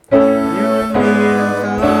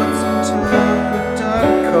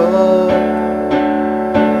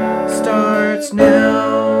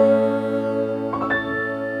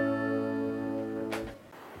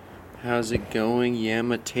going,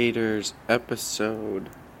 Yamitators, episode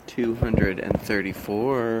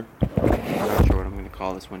 234. I'm not sure what I'm going to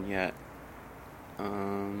call this one yet. I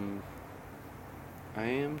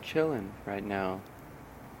am chilling right now.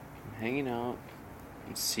 I'm hanging out.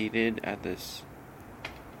 I'm seated at this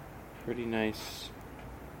pretty nice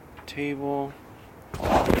table,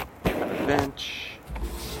 bench.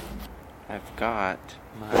 I've got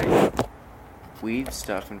my weed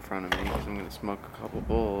stuff in front of me because I'm going to smoke a couple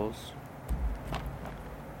bowls.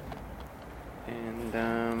 And,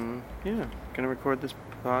 going to record this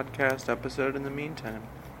podcast episode in the meantime.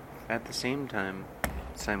 At the same time,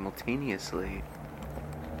 simultaneously.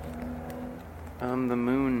 The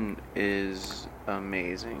moon is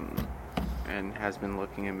amazing and has been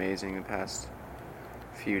looking amazing the past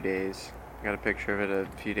few days. I got a picture of it a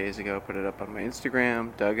few days ago, put it up on my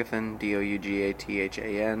Instagram, Dougathan,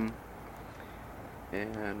 Dougathan.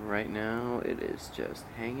 And right now it is just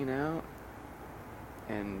hanging out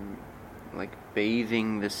and like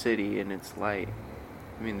bathing the city in its light.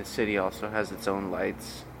 I mean, the city also has its own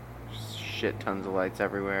lights. Shit tons of lights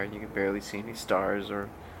everywhere. You can barely see any stars or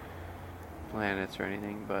planets or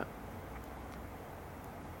anything, but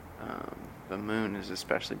the moon is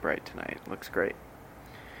especially bright tonight. Looks great.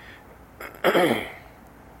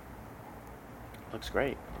 Looks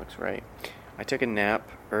great. I took a nap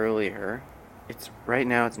earlier. Right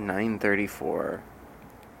now it's 9:34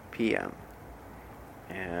 p.m.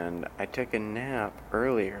 And I took a nap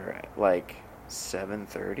earlier at like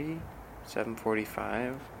 7:30,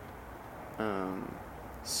 7:45,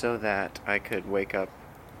 so that I could wake up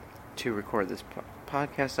to record this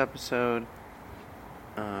podcast episode,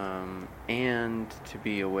 and to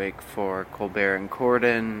be awake for Colbert and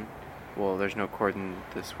Corden. Well, there's no Corden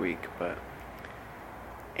this week,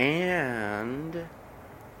 and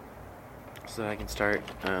so that I can start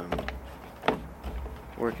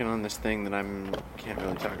working on this thing that can't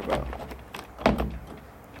really talk about,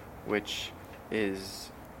 which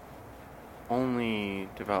is only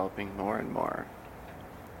developing more and more.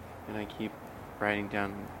 And I keep writing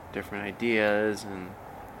down different ideas, and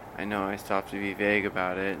I know I still have to be vague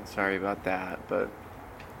about it, and sorry about that, but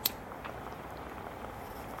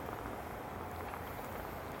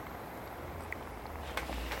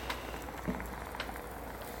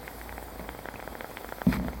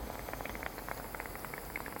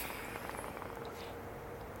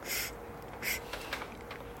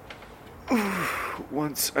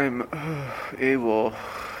once I'm able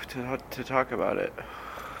to talk about it,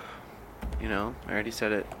 I already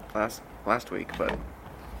said it last week, but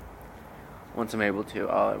once I'm able to,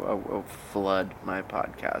 I'll flood my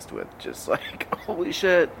podcast with just like, holy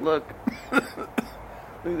shit, look, look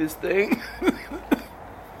at this thing.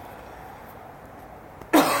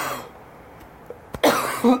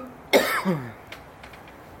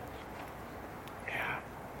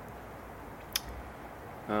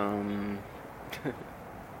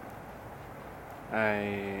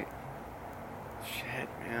 Shit,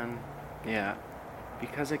 man. Yeah.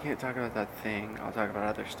 Because I can't talk about that thing, I'll talk about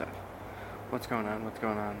other stuff. What's going on?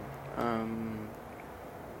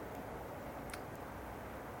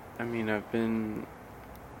 I've been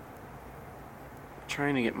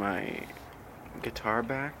trying to get my guitar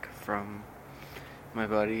back from my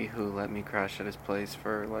buddy who let me crash at his place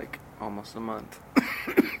for like almost a month.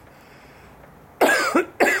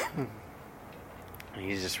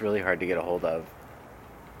 He's just really hard to get a hold of.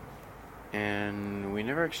 And we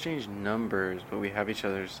never exchanged numbers, but we have each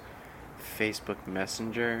other's Facebook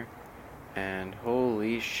Messenger. And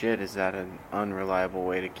holy shit, is that an unreliable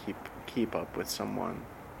way to keep up with someone.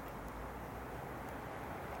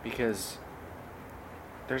 Because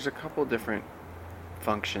there's a couple different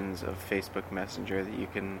functions of Facebook Messenger that you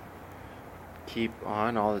can keep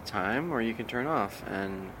on all the time, or you can turn off.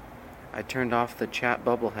 And I turned off the chat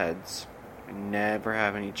bubbleheads. I never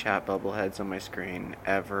have any chat bubbleheads on my screen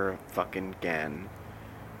ever fucking again,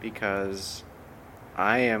 because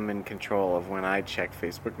I am in control of when I check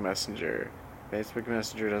Facebook Messenger. Facebook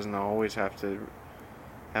Messenger doesn't always have to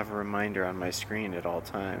have a reminder on my screen at all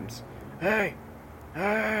times. Hey!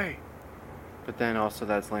 But then also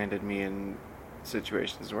that's landed me in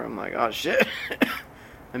situations where I'm like, oh shit,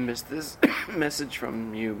 I missed this message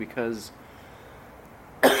from you because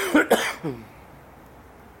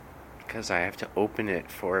I have to open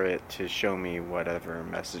it for it to show me whatever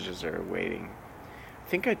messages are waiting. I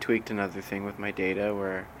think I tweaked another thing with my data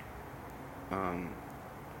where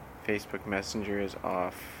Facebook Messenger is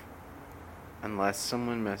off unless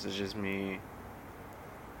someone messages me.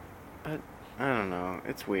 But I don't know,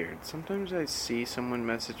 it's weird. Sometimes I see someone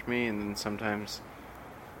message me, and then sometimes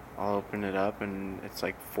I'll open it up and it's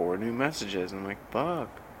like 4 new messages. I'm like, fuck.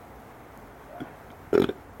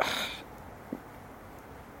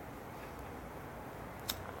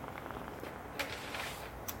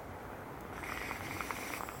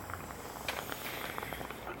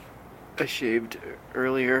 I shaved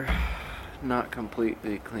earlier. Not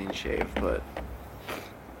completely clean shave, but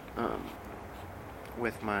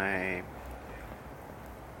with my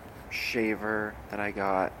shaver that I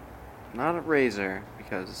got, not a razor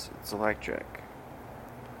because it's electric,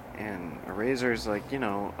 and a razor is like,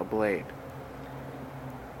 a blade,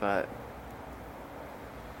 but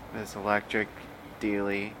this electric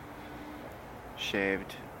dealy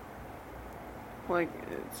shaved, like,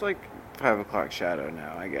 it's like 5 o'clock shadow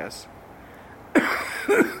now, I guess.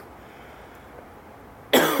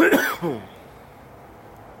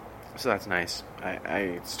 So that's nice.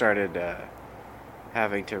 I started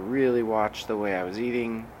having to really watch the way I was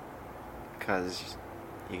eating, because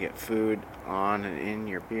you get food on and in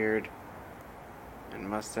your beard and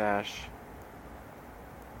mustache.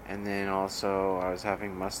 And then also I was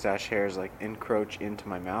having mustache hairs like encroach into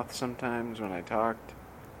my mouth sometimes when I talked.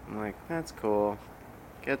 I'm like, that's cool.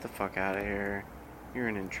 Get the fuck out of here. You're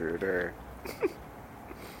an intruder.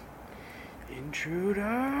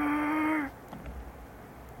 Intruder!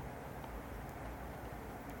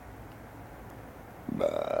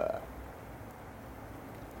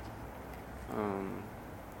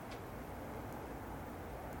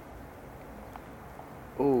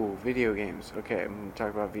 Oh, video games. Okay, I'm going to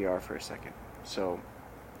talk about VR for a second. So,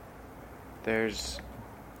 there's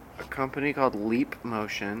a company called Leap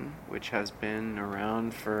Motion, which has been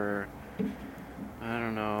around for, I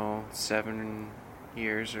don't know, 7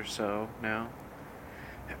 years or so now.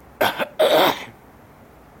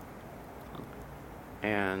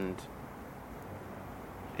 And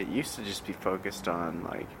it used to just be focused on,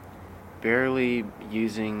 like, barely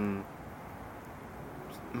using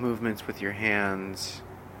movements with your hands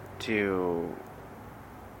to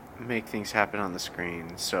make things happen on the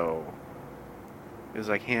screen. So it was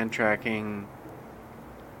like hand tracking,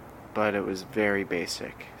 but it was very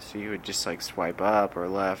basic. So you would just like swipe up or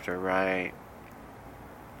left or right.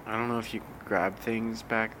 I don't know if you could grab things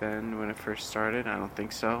back then when it first started. I don't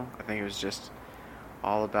think so. I think it was just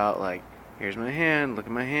all about like, here's my hand, look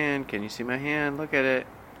at my hand, can you see my hand, look at it.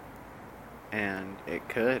 And it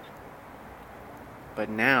could. But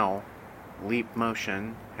now, Leap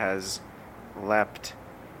Motion has leapt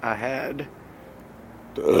ahead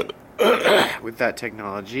with that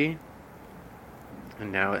technology.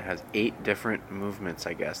 And now it has 8 different movements,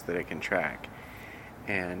 I guess, that it can track.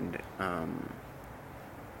 And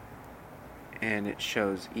it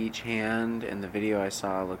shows each hand, and the video I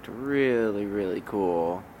saw looked really, really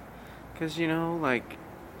cool. Because, like,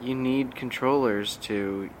 you need controllers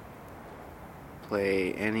to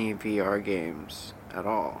play any VR games at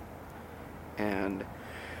all. And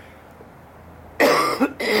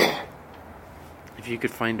if you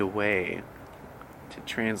could find a way to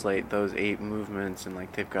translate those 8 movements, and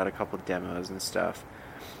like they've got a couple demos and stuff,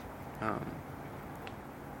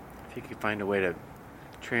 if you could find a way to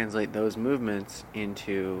translate those movements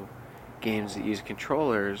into games that use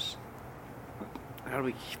controllers, that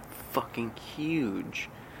would be fucking huge.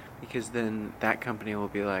 Because then that company will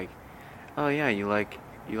be like, oh yeah, you like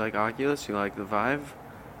Oculus, you like the Vive?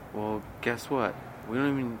 Well, guess what? We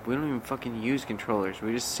don't even fucking use controllers.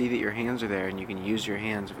 We just see that your hands are there and you can use your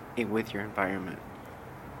hands with your environment.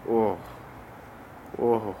 Oh.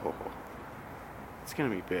 It's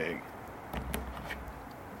gonna be big.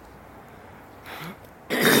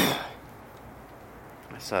 I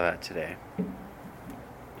saw that today.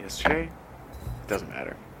 Yesterday? It doesn't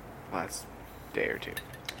matter. Last day or two.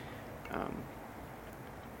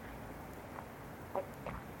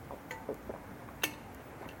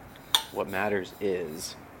 What matters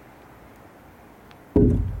is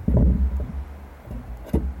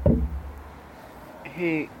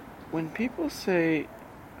hey, when people say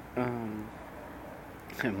I'm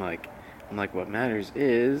like what matters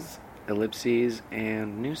is ellipses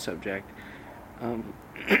and new subject.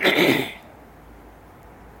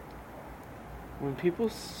 When people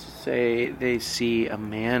say they see a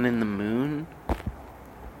man in the moon,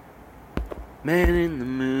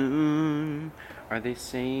 are they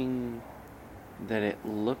saying that it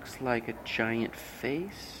looks like a giant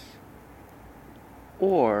face?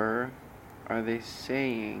 Or are they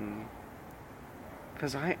saying...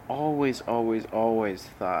 Because I always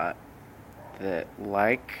thought that,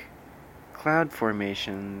 like cloud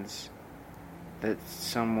formations, that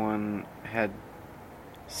someone had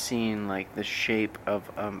seen like the shape of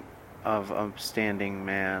a standing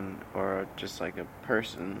man or just like a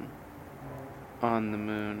person on the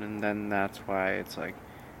moon, and then that's why it's like,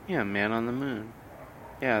 yeah, Man on the Moon.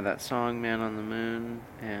 Yeah, that song Man on the Moon,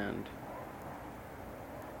 and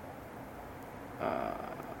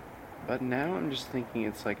but now I'm just thinking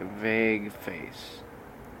it's like a vague face.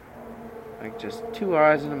 Like just 2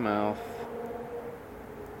 eyes and a mouth.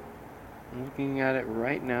 I'm looking at it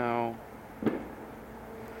right now.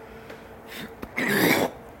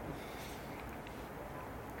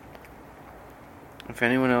 If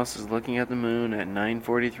anyone else is looking at the moon at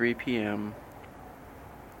 9:43 p.m.,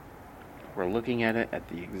 we're looking at it at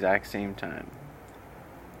the exact same time.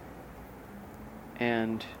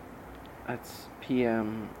 And that's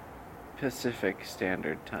p.m. Pacific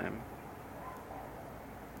Standard Time.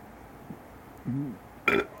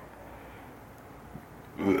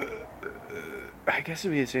 I guess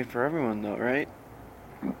it'd be the same for everyone, though, right?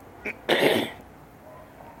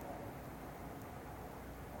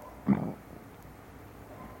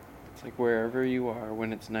 It's like wherever you are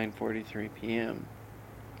when it's 9:43 p.m.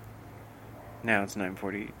 Now it's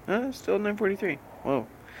 9:40. Still 9:43. Whoa.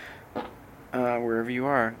 Wherever you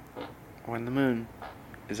are when the moon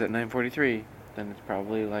is at 9:43, then it's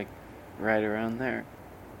probably like right around there.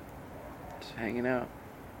 Just hanging out.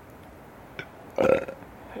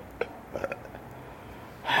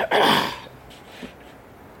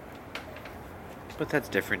 But that's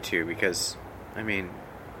different too, because, I mean,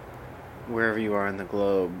 wherever you are in the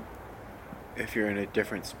globe, if you're in a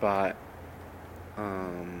different spot,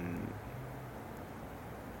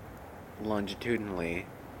 longitudinally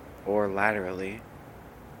or laterally,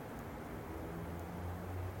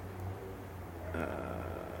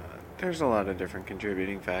 there's a lot of different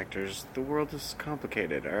contributing factors. The world is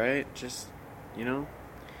complicated, alright? Just, you know?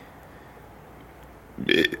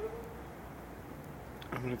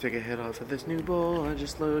 I'm gonna take a hit off of this new bowl I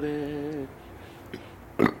just loaded.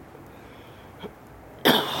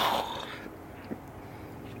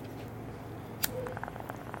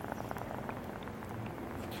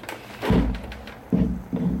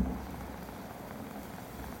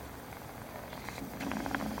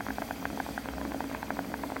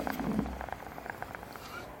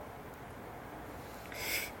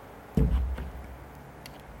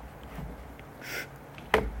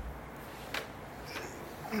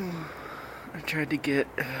 I tried to get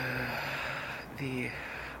the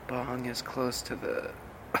bong as close to the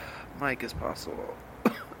mic as possible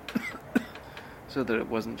so that it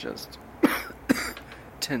wasn't just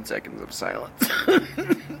 10 seconds of silence.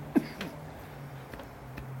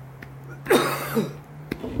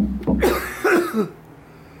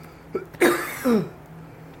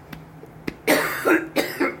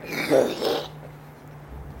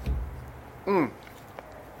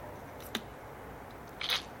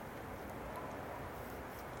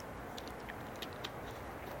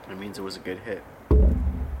 That means it was a good hit.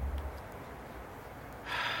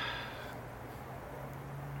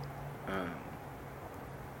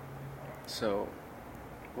 So,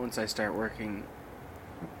 once I start working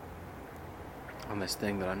on this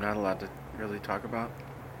thing that I'm not allowed to really talk about,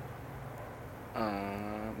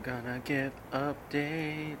 I'm gonna get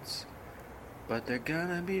updates, but they're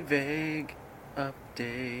gonna be vague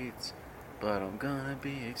updates. But I'm gonna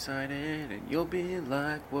be excited, and you'll be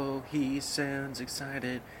like, whoa, he sounds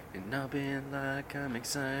excited. And I'll be like, I'm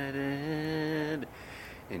excited.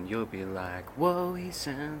 And you'll be like, whoa, he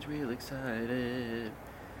sounds real excited.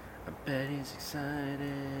 I bet he's excited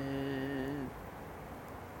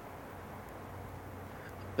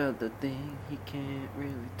about the thing he can't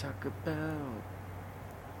really talk about.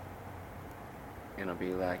 And I'll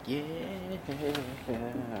be like, yeah,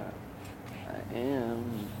 I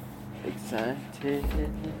am excited.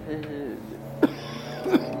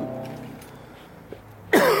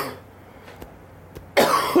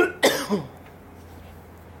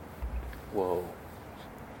 Whoa.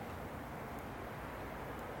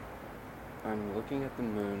 I'm looking at the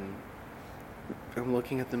moon. I'm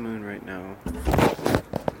looking at the moon right now.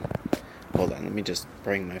 Hold on, let me just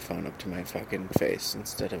bring my phone up to my fucking face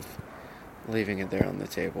instead of leaving it there on the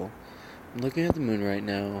table. I'm looking at the moon right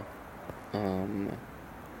now,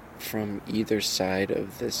 from either side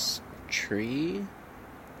of this tree,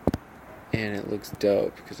 and it looks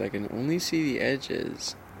dope because I can only see the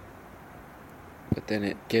edges, but then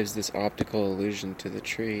it gives this optical illusion to the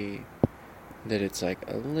tree that it's like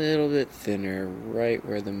a little bit thinner right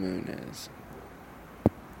where the moon is.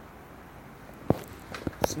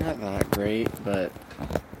 It's not that great, but,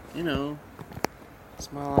 you know,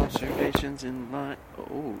 small observations in life.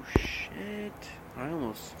 Oh, shit. I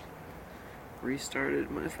almost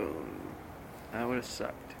restarted my phone. That would have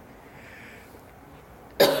sucked.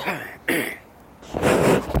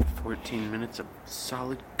 14 minutes of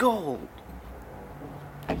solid gold.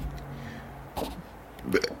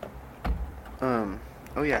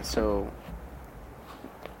 Oh yeah, so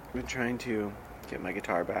I've been trying to get my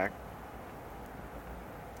guitar back.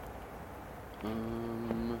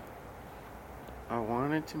 I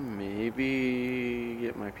wanted to maybe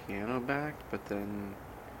get my piano back, but then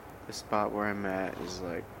the spot where I'm at is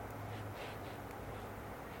like,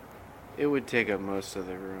 it would take up most of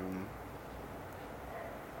the room.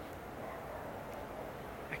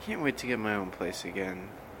 I can't wait to get my own place again.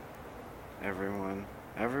 Everyone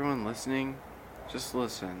listening, just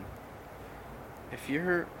listen. If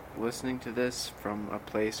you're listening to this from a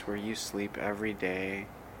place where you sleep every day,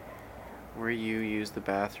 where you use the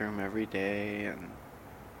bathroom every day and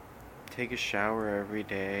take a shower every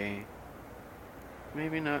day,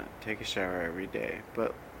 maybe not take a shower every day,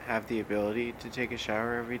 but have the ability to take a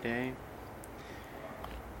shower every day,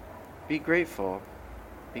 be grateful,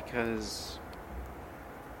 because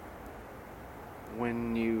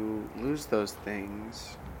when you lose those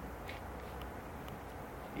things,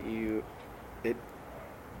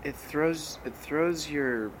 it throws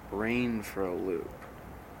your brain for a loop.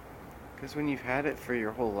 Because when you've had it for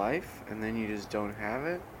your whole life and then you just don't have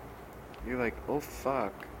it, you're like, oh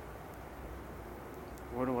fuck,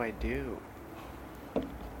 what do I do?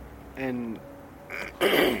 And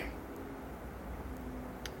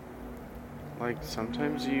like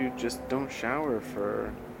sometimes you just don't shower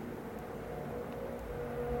for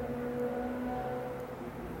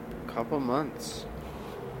a couple months.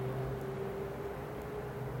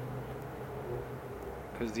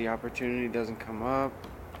 Because the opportunity doesn't come up,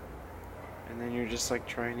 and then you're just like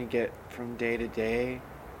trying to get from day to day.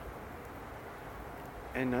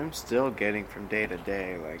 And I'm still getting from day to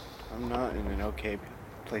day. Like, I'm not in an okay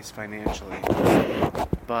place financially,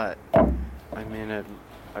 but I'm in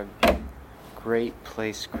a great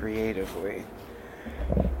place creatively,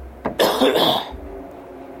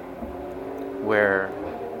 where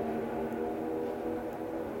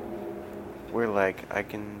like I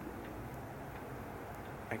can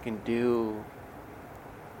do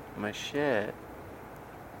my shit,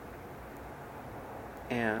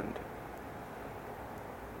 and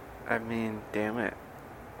I mean, damn it,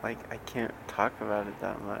 like I can't talk about it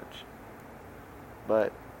that much,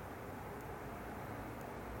 but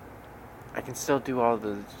I can still do all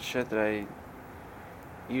the shit that I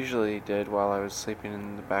usually did while I was sleeping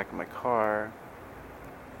in the back of my car.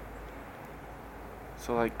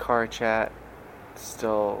 So like car chat,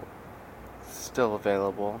 still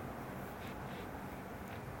available.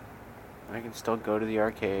 I can still go to the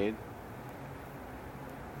arcade.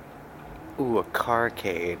 Ooh, a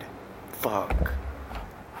carcade. Fuck.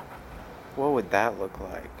 What would that look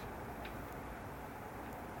like?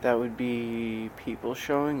 That would be people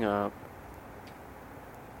showing up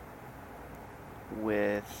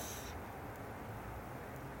with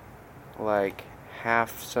like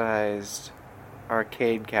half-sized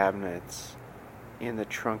arcade cabinets in the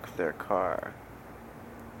trunk of their car.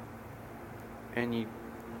 And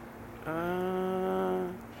I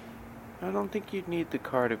don't think you'd need the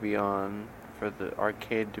car to be on for the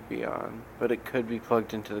arcade to be on, but it could be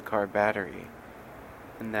plugged into the car battery,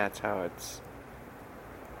 and that's how it's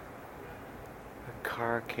a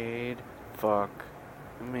carcade. Fuck.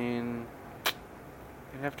 I mean,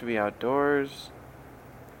 it'd have to be outdoors.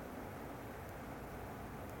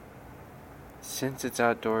 Since it's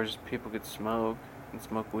outdoors, people could smoke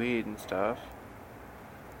weed and stuff.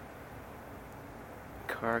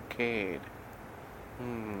 Carcade.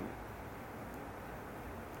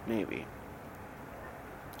 Maybe.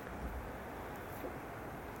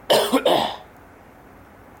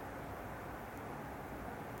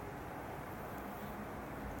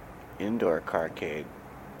 Indoor carcade.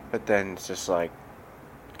 But then it's just like,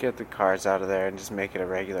 get the cars out of there and just make it a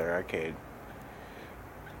regular arcade.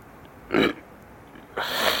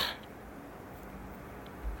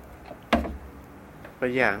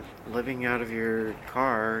 But yeah, living out of your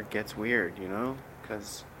car gets weird, you know?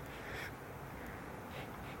 Because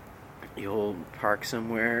you'll park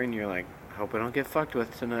somewhere and you're like, hope I don't get fucked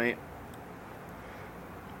with tonight.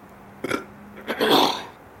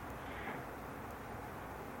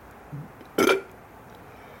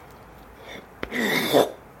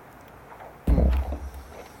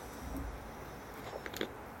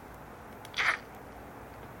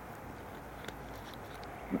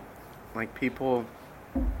 Like people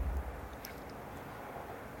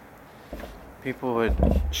would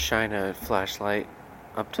shine a flashlight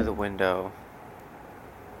up to the window,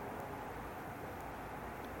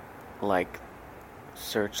 like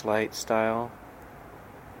searchlight style,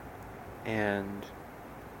 and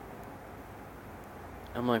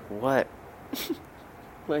I'm like, what?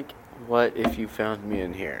 Like, what if you found me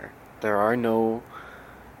in here? There are no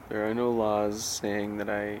laws saying that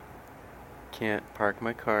I can't park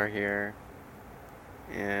my car here,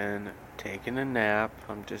 and taking a nap.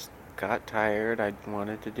 I'm just got tired. I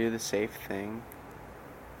wanted to do the safe thing,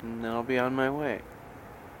 and I'll be on my way.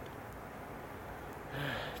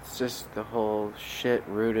 It's just the whole shit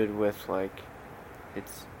rooted with, like,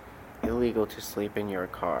 it's illegal to sleep in your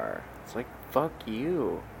car. It's like, fuck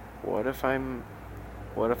you. What if I'm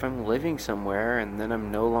living somewhere and then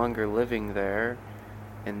I'm no longer living there,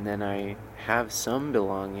 and then I have some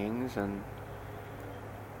belongings and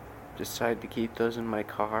decide to keep those in my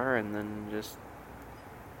car, and then just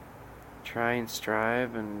try and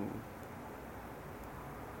strive and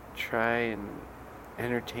try and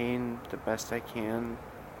entertain the best I can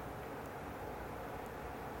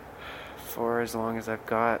for as long as I've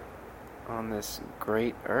got on this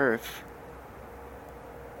great earth,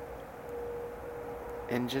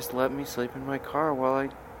 and just let me sleep in my car while I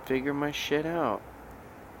figure my shit out.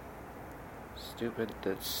 Stupid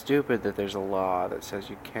that there's a law that says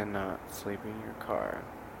you cannot sleep in your car.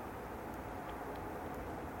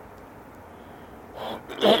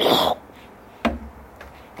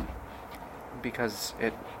 Because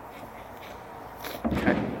it...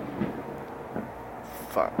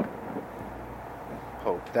 Fuck.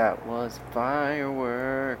 Hope that was a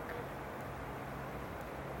firework.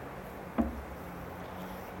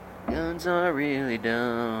 Guns are really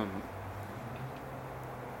dumb.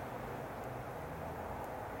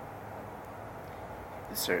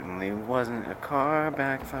 It certainly wasn't a car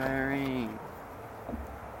backfiring.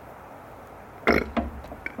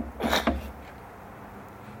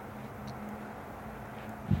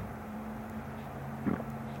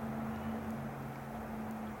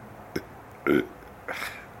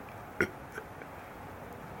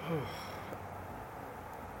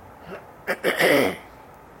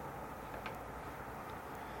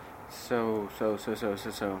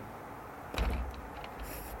 So.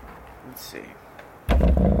 Let's see.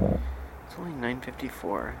 It's only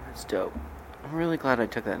 9:54. That's dope. I'm really glad I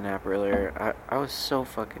took that nap earlier. I was so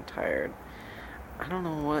fucking tired. I don't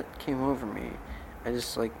know what came over me. I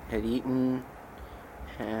just, like, had eaten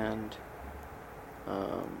and,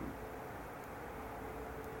 so,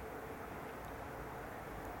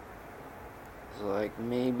 like,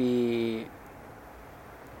 maybe,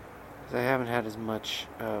 because I haven't had as much,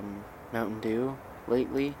 Mountain Dew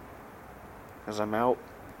lately, because I'm out,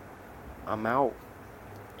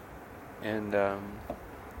 and,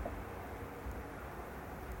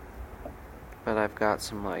 but I've got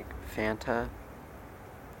some, like, Fanta,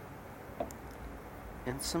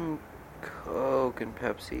 and some Coke and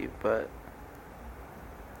Pepsi, but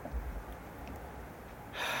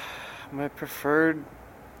my preferred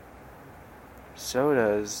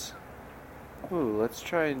sodas, let's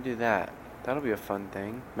try and do that. That'll be a fun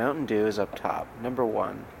thing. Mountain Dew is up top. Number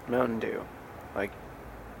 1, Mountain Dew. Like,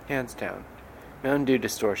 hands down. Mountain Dew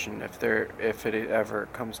Distortion, if it ever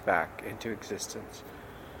comes back into existence.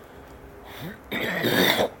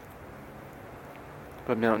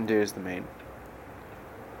 But Mountain Dew is the main.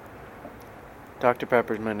 Dr.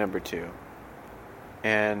 Pepper's my number 2.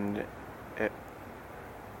 And I'd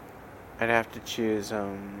have to choose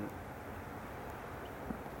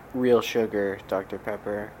real sugar Dr.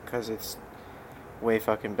 Pepper, because it's way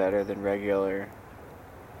fucking better than regular.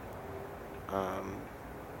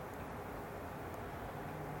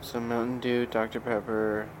 So Mountain Dew, Dr.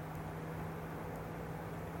 Pepper.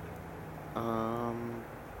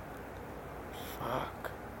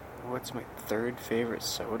 Fuck. What's my third favorite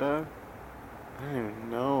soda? I don't even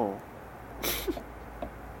know.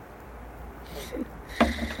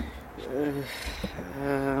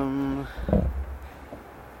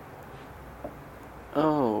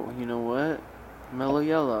 Oh, you know what? Mellow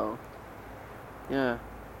Yellow. Yeah.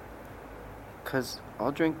 'Cause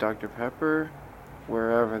I'll drink Dr. Pepper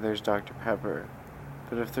wherever there's Dr. Pepper.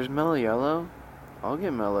 But if there's Mellow Yellow, I'll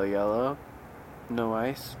get Mellow Yellow. No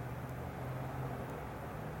ice.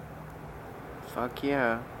 Fuck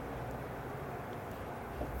yeah.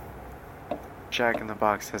 Jack in the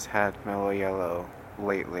Box has had Mellow Yellow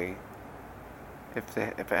lately. If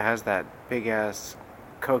it has that big ass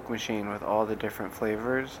Coke machine with all the different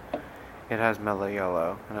flavors, it has Mellow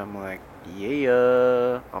Yellow, and I'm like,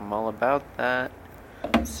 yeah, I'm all about that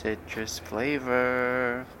citrus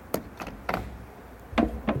flavor.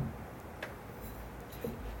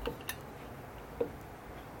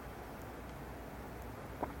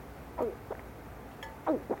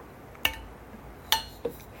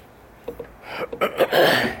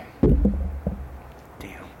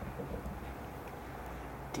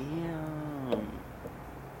 Damn.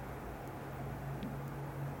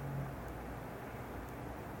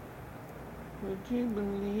 Would you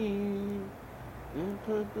believe you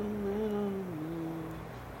put the lid on me?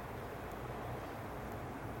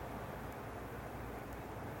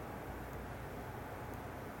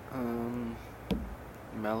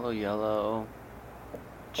 Mellow Yellow,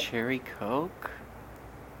 Cherry Coke.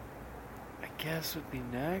 guess would be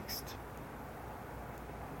next.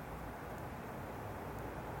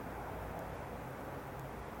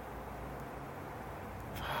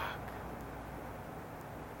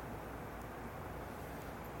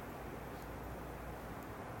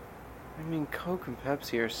 I mean, Coke and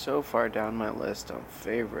Pepsi are so far down my list on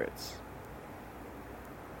favorites.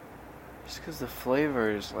 Just because the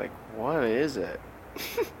flavor is like, what is it?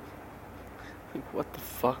 Like, what the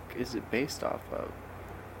fuck is it based off of?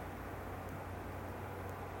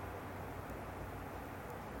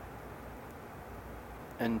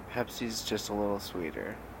 And Pepsi's just a little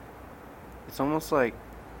sweeter. It's almost like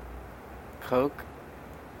Coke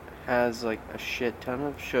has like a shit ton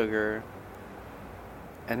of sugar,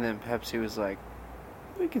 and then Pepsi was like,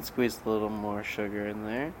 we can squeeze a little more sugar in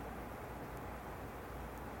there.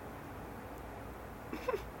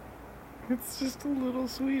 It's just a little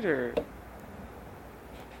sweeter.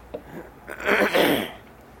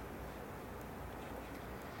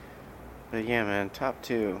 But yeah, man, top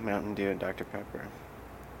 2, Mountain Dew and Dr. Pepper.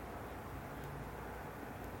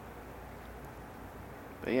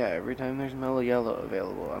 But yeah, every time there's Mellow Yellow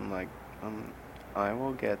available, I'm like, I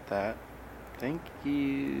will get that. Thank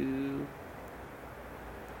you.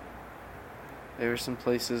 There were some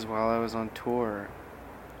places while I was on tour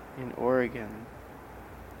in Oregon,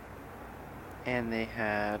 and they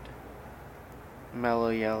had Mellow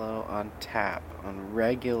Yellow on tap, on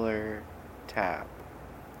regular tap.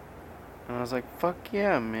 And I was like, fuck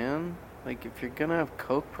yeah, man. Like, if you're gonna have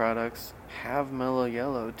Coke products, have Mellow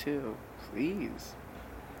Yellow too, please.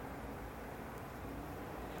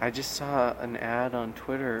 I just saw an ad on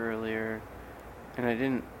Twitter earlier, and I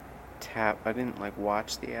didn't like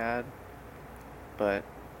watch the ad, but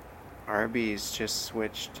Arby's just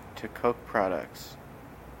switched to Coke products,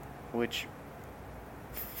 which,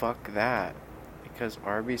 fuck that, because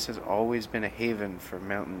Arby's has always been a haven for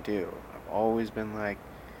Mountain Dew. I've always been like,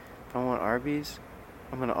 if I want Arby's,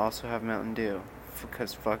 I'm gonna also have Mountain Dew,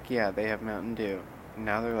 because fuck yeah, they have Mountain Dew.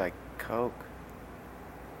 Now they're like, Coke.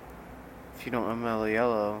 If you don't want Mellow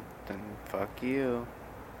Yellow, then fuck you.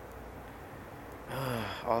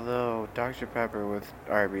 Although Dr. Pepper with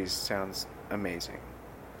Arby's sounds amazing.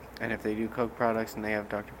 And if they do Coke products and they have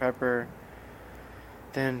Dr. Pepper,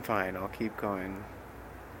 then fine, I'll keep going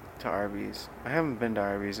to Arby's. I haven't been to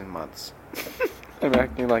Arby's in months. I'm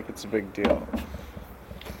acting like it's a big deal.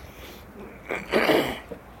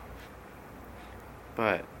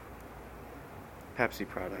 But Pepsi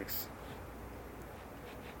products,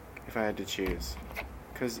 if I had to choose.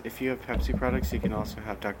 Because if you have Pepsi products, you can also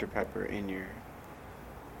have Dr. Pepper in your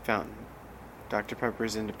fountain. Dr. Pepper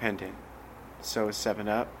is independent. So is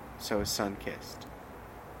 7-Up. So is Sunkist.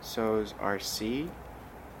 So is RC.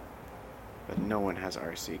 But no one has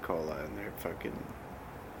RC Cola in their fucking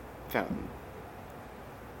fountain.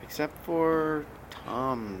 Except for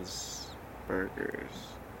Tom's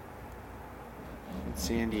Burgers in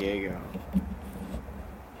San Diego.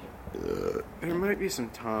 There might be some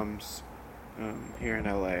Tom's here in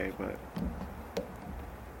LA, but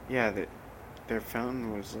yeah, their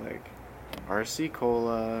fountain was like RC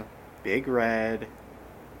Cola, Big Red.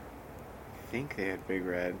 I think they had Big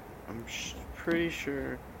Red. I'm pretty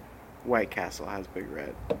sure White Castle has Big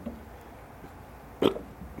Red.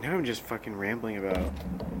 Now I'm just fucking rambling about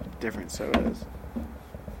different sodas.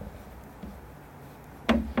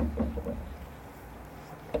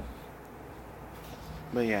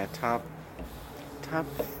 But yeah, top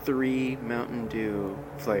 3 Mountain Dew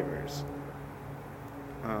flavors.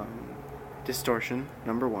 Distortion,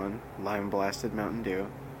 number 1, Lime Blasted Mountain Dew.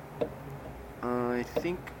 I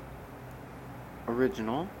think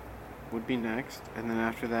Original would be next, and then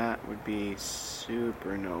after that would be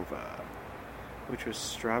Supernova, which was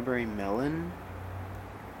strawberry melon,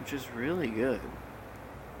 which is really good.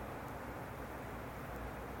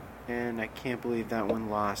 And I can't believe that one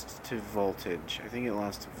lost to Voltage. I think it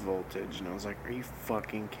lost to Voltage, and I was like, are you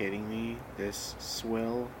fucking kidding me? This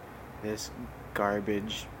swill, this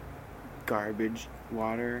garbage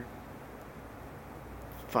water.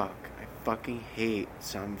 Fuck, I fucking hate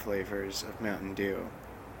some flavors of Mountain Dew.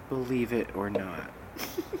 Believe it or not.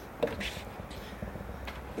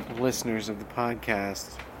 Listeners of the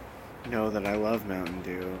podcast know that I love Mountain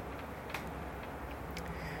Dew.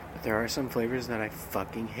 But there are some flavors that I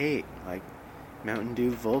fucking hate, like Mountain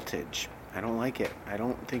Dew Voltage. I don't like it. I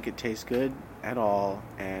don't think it tastes good at all,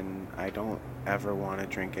 and I don't ever want to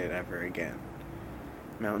drink it ever again.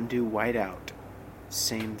 Mountain Dew Whiteout,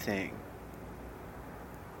 same thing.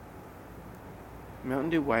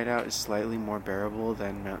 Mountain Dew Whiteout is slightly more bearable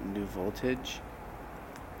than Mountain Dew Voltage,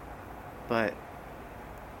 but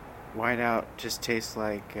Whiteout just tastes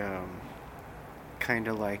like, kind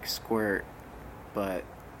of like Squirt but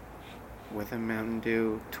with a Mountain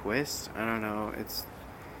Dew twist. I don't know.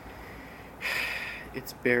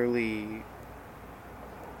 It's barely.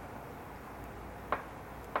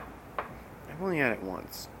 I've only had it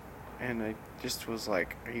once, and I just was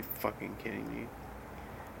like, "Are you fucking kidding me?"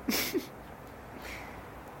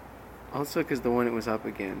 Also, because the one it was up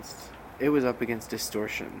against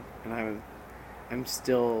Distortion, and I'm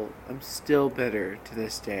still bitter to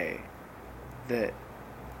this day that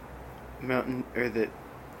Mountain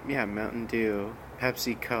Dew,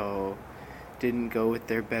 PepsiCo didn't go with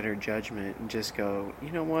their better judgment and just go,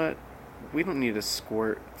 you know what? We don't need a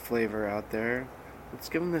squirt flavor out there. Let's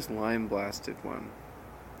give them this lime blasted one.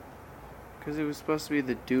 Because it was supposed to be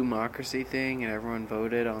the Democracy thing and everyone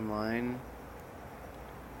voted online.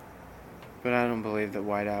 But I don't believe that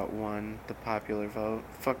Whiteout won the popular vote.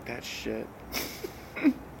 Fuck that shit.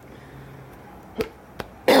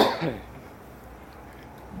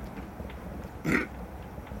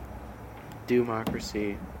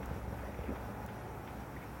 Democracy.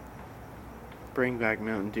 Bring back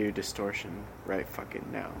Mountain Dew Distortion right fucking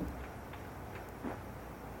now.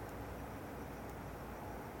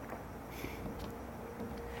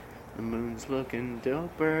 The moon's looking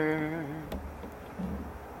doper.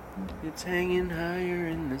 It's hanging higher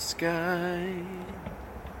in the sky.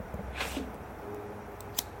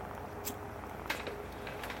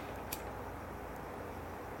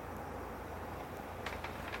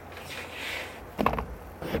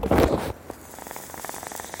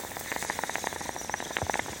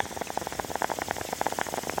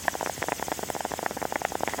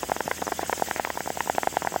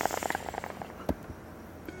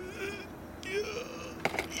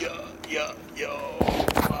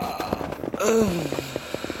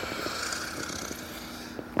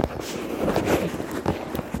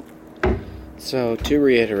 So, to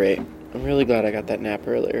reiterate, I'm really glad I got that nap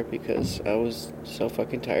earlier because I was so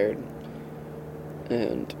fucking tired.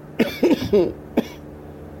 And...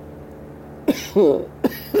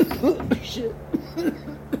 shit.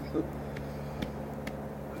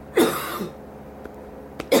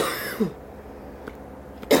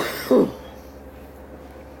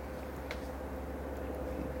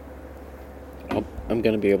 I'm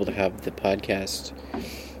going to be able to have the podcast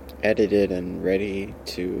edited and ready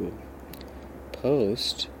to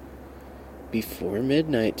post before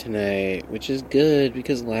midnight tonight, which is good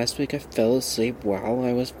because last week I fell asleep while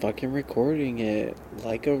I was fucking recording it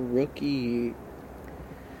like a rookie.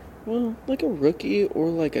 Well, like a rookie or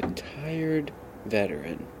like a tired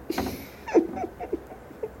veteran.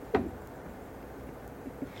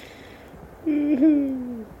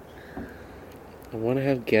 I want to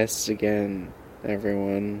have guests again,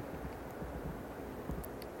 everyone.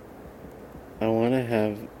 I want to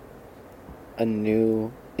have a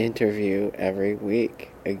new interview every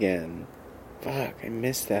week again. Fuck, I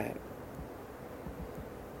miss that.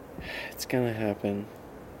 It's gonna happen.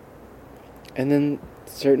 And then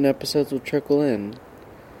certain episodes will trickle in.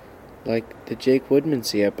 Like the Jake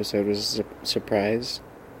Woodmansey episode was a surprise.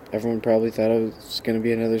 Everyone probably thought it was gonna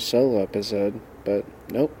be another solo episode, but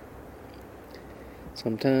nope.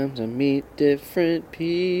 Sometimes I meet different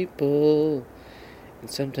people,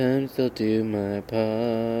 and sometimes they'll do my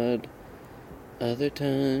pod. Other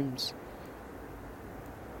times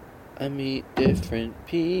I meet different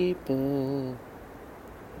people,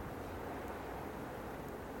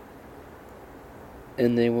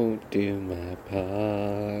 and they won't do my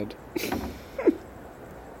pod.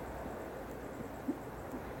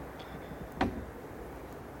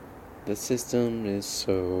 The system is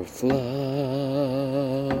so flawed.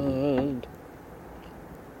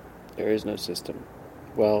 There is no system.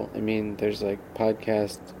 Well, I mean, there's like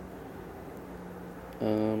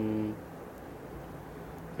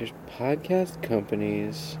there's podcast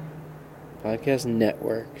companies, podcast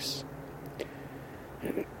networks.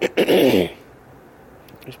 There's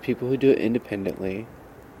people who do it independently,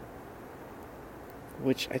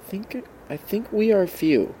 which I think we are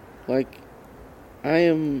few. Like, I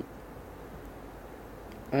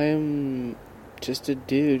am just a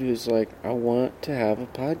dude who's like, I want to have a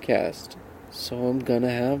podcast, so I'm gonna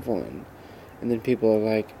have one. And then people are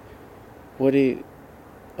like,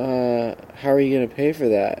 how are you gonna pay for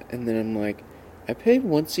that? And then I'm like, I pay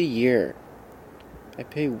once a year. I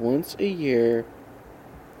pay once a year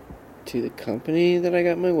to the company that I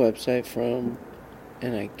got my website from,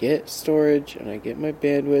 and I get storage, and I get my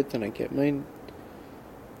bandwidth, and I get my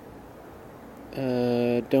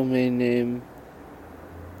domain name,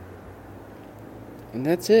 and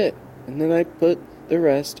that's it. And then I put the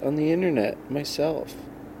rest on the internet myself,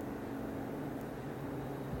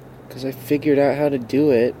 because I figured out how to do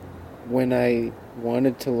it when I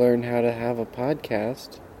wanted to learn how to have a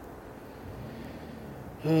podcast.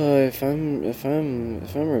 If I'm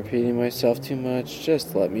repeating myself too much,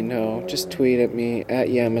 just let me know. Just tweet at me at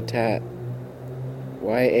Yamatat,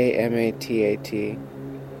 YAMATAT,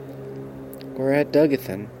 or at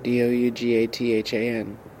Dougathan,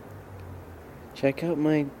 DOUGATHAN. Check out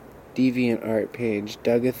my DeviantArt page,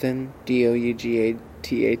 Dougathan,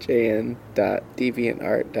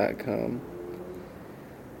 DOUGATHAN.deviantart.com.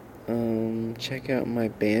 Check out my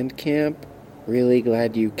Bandcamp, Really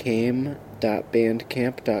Glad You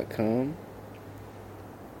Came.bandcamp.com.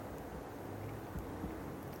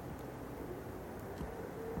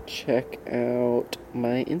 Check out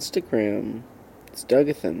my Instagram. It's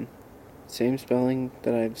Dougathan. Same spelling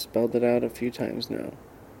that I've spelled it out a few times now.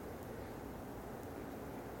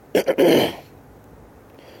 I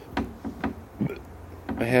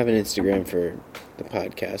have an Instagram for the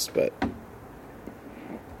podcast, but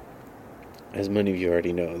as many of you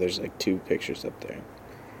already know, there's like 2 pictures up there.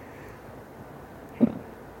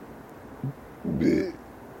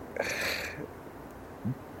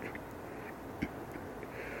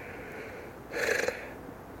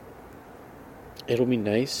 It'll be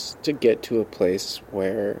nice to get to a place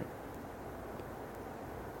where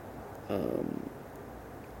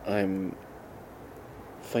I'm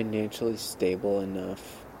financially stable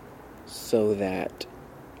enough so that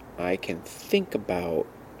I can think about,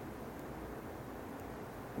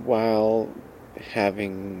 while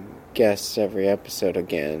having guests every episode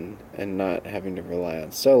again and not having to rely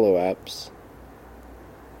on solo apps,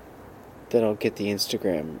 that I'll get the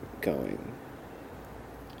Instagram going.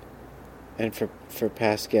 And for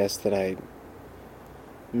past guests that I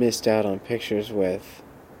missed out on pictures with,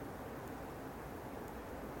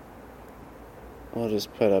 I'll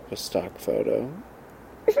just put up a stock photo.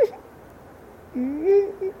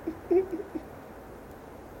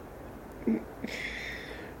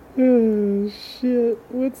 Oh, shit.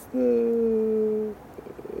 What's the...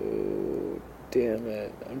 Oh, damn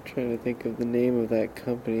it. I'm trying to think of the name of that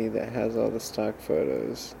company that has all the stock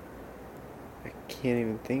photos. I can't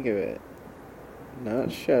even think of it. Not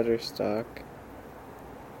Shutterstock.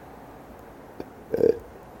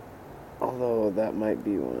 Although that might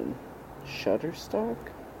be one. Shutterstock?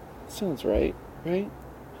 Sounds right, right?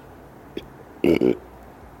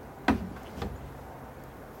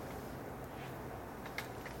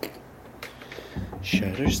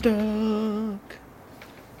 Shutterstock.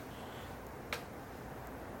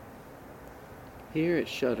 Here at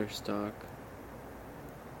Shutterstock,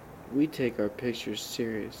 we take our pictures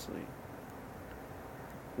seriously.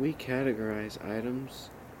 We categorize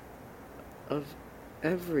items of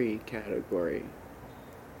every category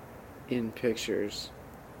in pictures.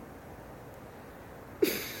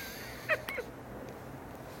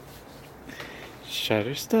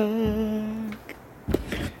 Shutterstock.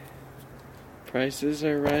 Prices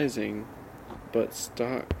are rising, but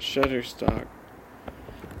Shutterstock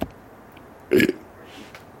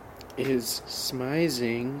is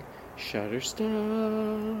smizing.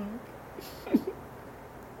 Shutterstock.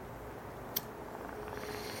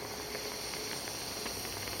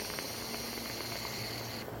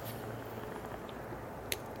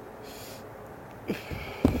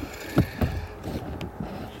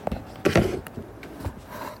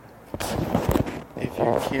 If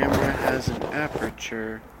your camera has an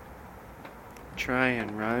aperture, try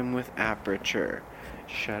and rhyme with aperture.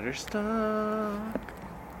 Shutterstock.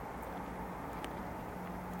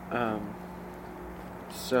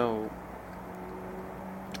 So,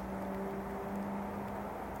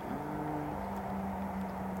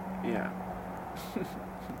 yeah.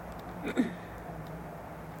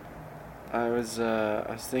 I was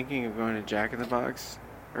thinking of going to Jack in the Box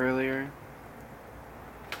earlier,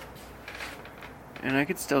 and I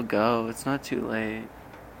could still go. It's not too late,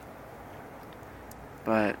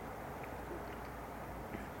 but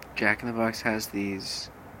Jack in the Box has these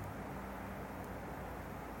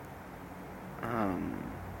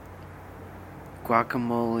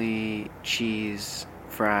guacamole cheese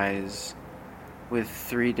fries with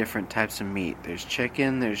 3 different types of meat. There's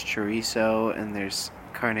chicken, there's chorizo, and there's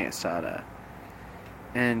carne asada.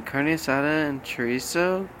 And carne asada and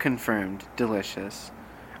chorizo, confirmed, delicious.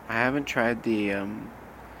 I haven't tried the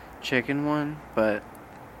chicken one, but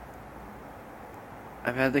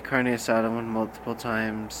I've had the carne asada one multiple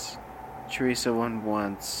times, chorizo one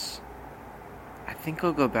once. I think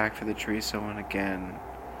I'll go back for the chorizo one again,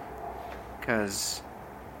 because,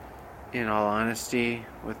 in all honesty,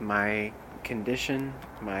 with my condition,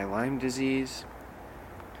 my Lyme disease,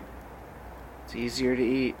 it's easier to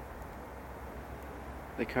eat.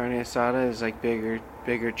 The carne asada is like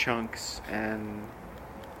bigger chunks, and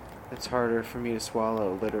it's harder for me to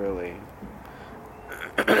swallow, literally.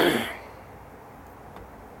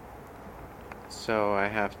 So I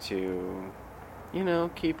have to,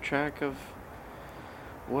 keep track of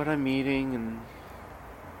what I'm eating and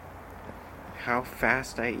how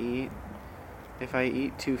fast I eat. If I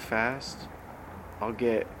eat too fast, I'll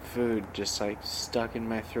get food just like stuck in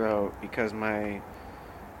my throat because my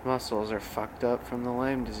muscles are fucked up from the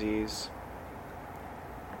Lyme disease.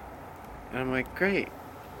 And I'm like, great.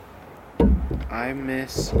 I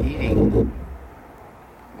miss eating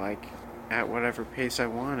like at whatever pace I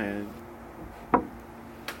wanted,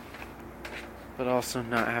 but also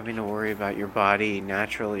not having to worry about your body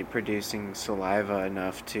naturally producing saliva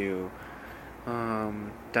enough to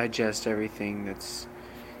digest everything that's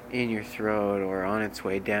in your throat or on its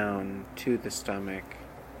way down to the stomach.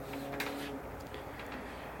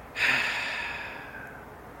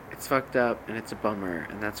 It's fucked up and it's a bummer,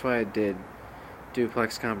 and that's why I did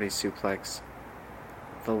Duplex Comedy Suplex,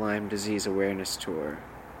 the Lyme Disease Awareness Tour.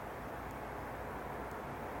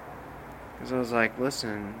 Because I was like,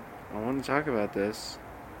 listen, I want to talk about this,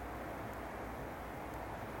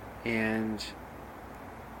 and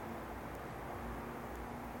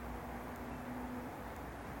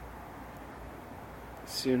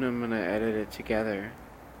soon I'm going to edit it together.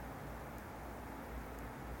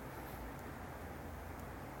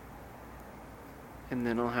 And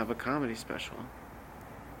then I'll have a comedy special.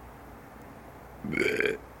 I'm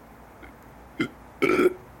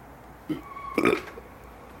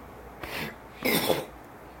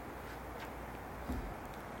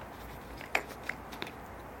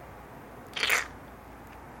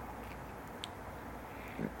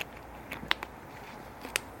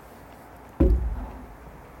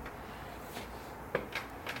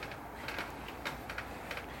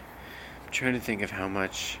trying to think of how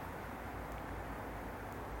much.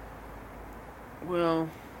 Well,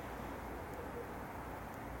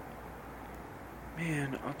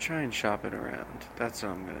 man, I'll try and shop it around. That's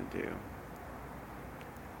what I'm gonna do.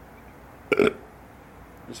 I'm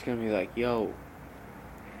just gonna be like, yo,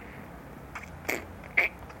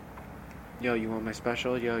 you want my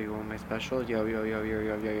special? Yo, you want my special? Yo, yo, yo, yo,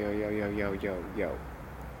 yo, yo, yo, yo, yo, yo, yo, yo.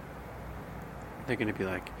 They're gonna be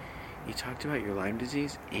like, you talked about your Lyme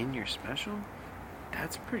disease in your special?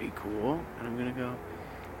 That's pretty cool. And I'm gonna go,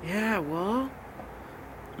 yeah, well,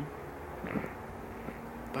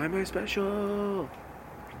 buy my special.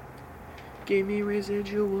 Give me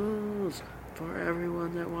residuals for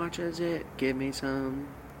everyone that watches it. Give me some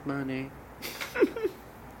money.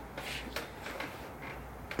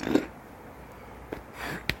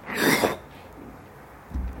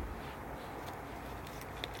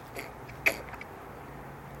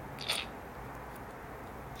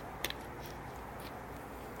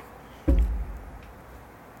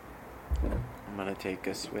 I'm gonna take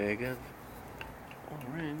a swig of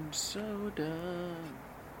orange soda.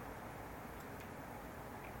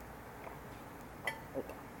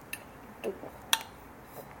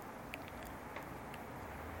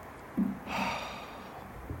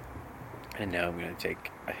 And now I'm gonna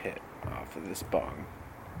take a hit off of this bong.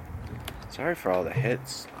 Sorry for all the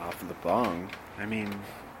hits off of the bong. I mean,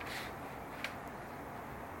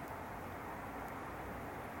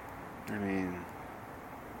 I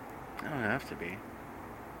don't have to be.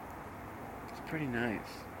 It's pretty nice.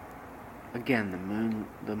 Again, the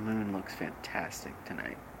moon looks fantastic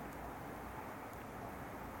tonight.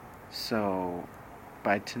 So,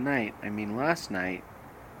 by tonight, I mean last night,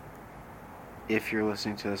 if you're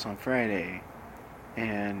listening to this on Friday,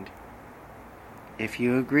 and if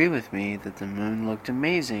you agree with me that the moon looked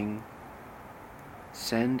amazing,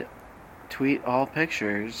 tweet all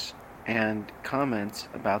pictures and comments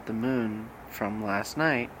about the moon from last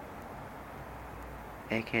night,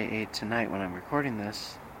 aka tonight when I'm recording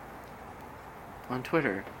this, on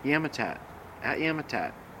Twitter, Yamatat, at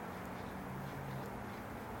Yamatat.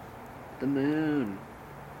 The moon.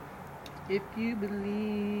 If you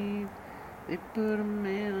believe they put a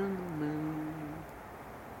man on the moon.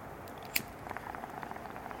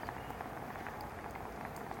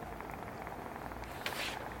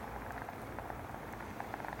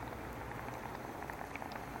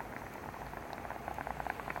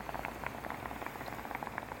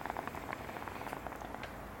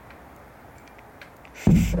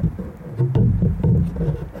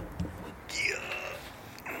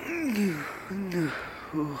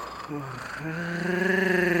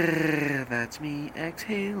 That's me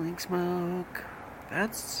exhaling smoke.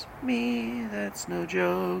 That's me, that's no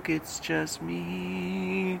joke, it's just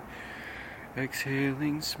me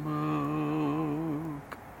exhaling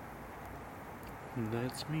smoke.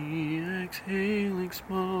 That's me exhaling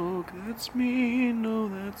smoke. That's me, no,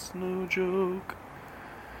 that's no joke.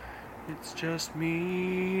 It's just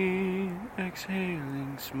me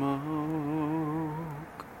exhaling smoke.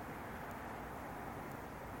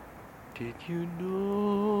 Did you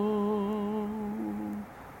know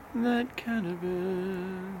that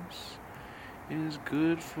cannabis is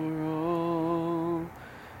good for all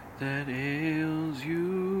that ails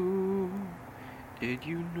you? Did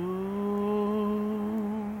you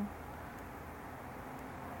know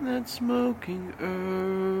that smoking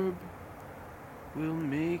herb will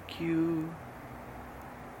make you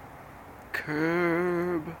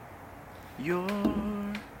curb your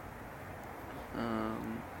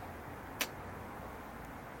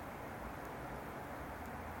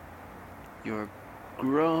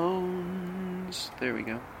groans? There we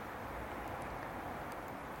go.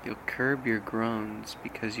 You'll curb your groans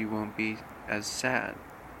because you won't be as sad.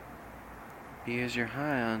 Because you're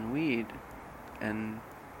high on weed. And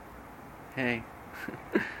hey,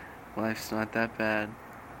 life's not that bad.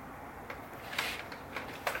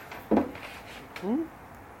 I'm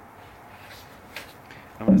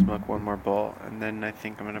gonna smoke one more bowl, and then I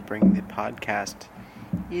think I'm gonna bring the podcast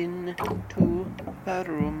into the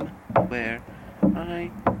room where I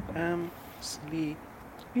am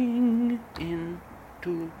sleeping.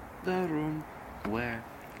 Into the room where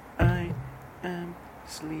I am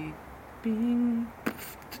sleeping.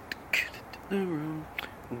 The room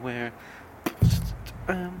where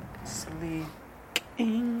I'm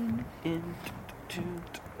sleeping. Into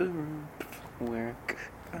the room where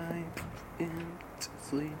I am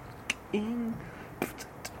sleeping.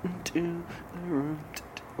 Into the room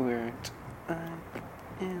where I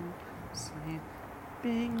am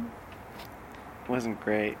sleeping. It wasn't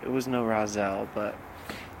great. It was no Rozelle, but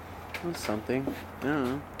it was something. I don't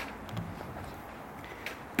know.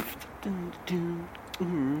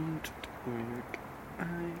 Where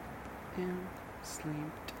I am sleeping.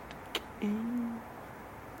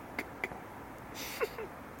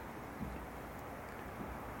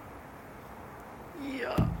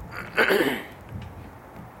 Yeah.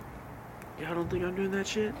 Y'all don't think I'm doing that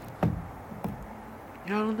shit?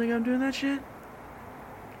 Y'all don't think I'm doing that shit?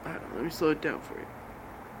 Alright, let me slow it down for you.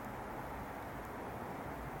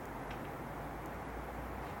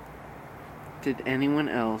 Did anyone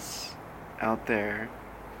else out there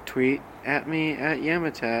tweet at me at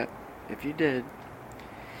Yamatat, if you did,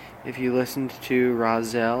 if you listened to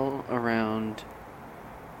Rozelle around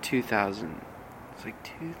 2000? It's like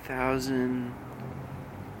 2000,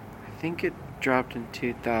 I think it dropped in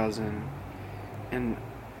 2000, and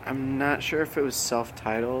I'm not sure if it was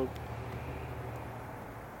self-titled,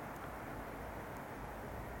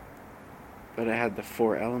 but it had the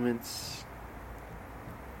 4 elements,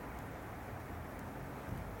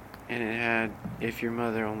 and it had If Your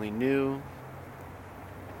Mother Only Knew.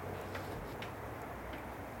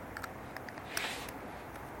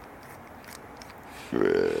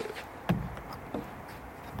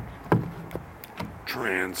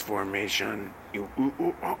 Transformation.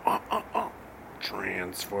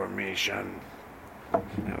 Transformation.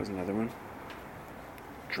 That was another one.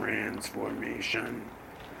 Transformation.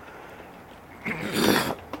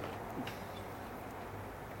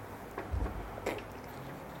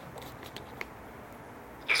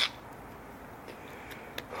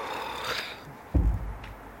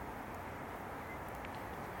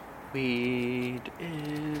 Weed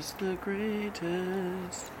is the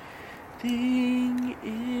greatest thing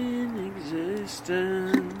in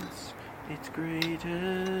existence. It's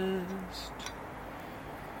greatest.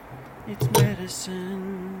 It's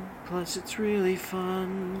medicine, plus it's really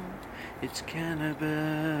fun. It's cannabis.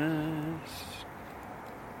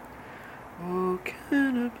 Oh,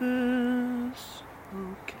 cannabis.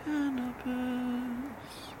 Oh, cannabis.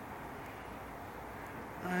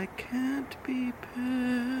 I can't be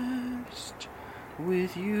pissed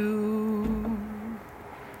with you.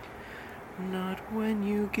 Not when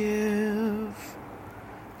you give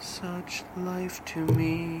such life to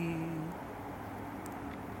me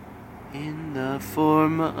in the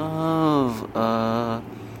form of a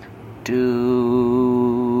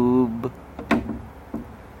tube.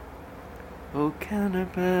 Oh,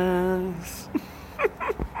 cannabis.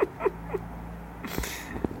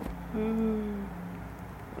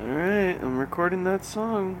 Alright, I'm recording that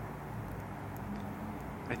song.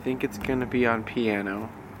 I think it's gonna be on piano.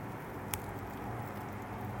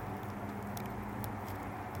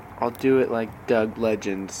 I'll do it like Doug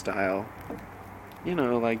Legend style. You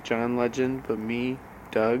know, like John Legend, but me,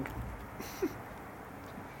 Doug.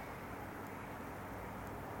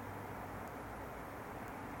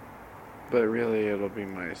 But really, it'll be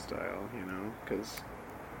my style, you know? Because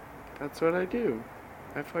that's what I do.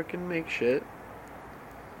 I fucking make shit.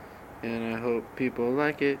 And I hope people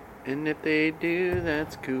like it. And if they do,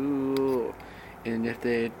 that's cool. And if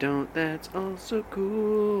they don't, that's also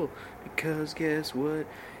cool. Because guess what?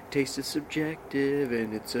 Taste is subjective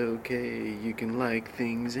and it's okay. You can like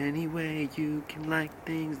things anyway. You can like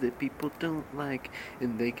things that people don't like.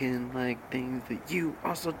 And they can like things that you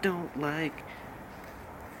also don't like.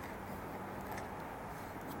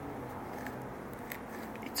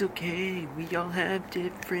 It's okay, we all have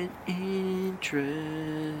different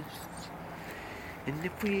interests. And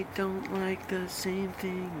if we don't like the same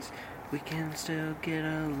things, we can still get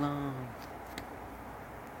along.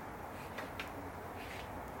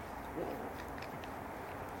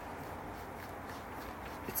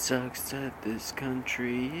 It sucks that this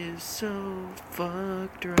country is so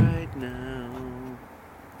fucked right now.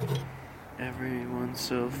 Everyone's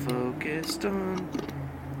so focused on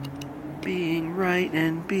being right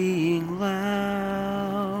and being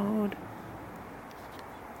loud.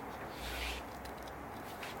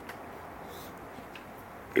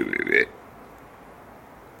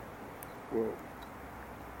 Whoa.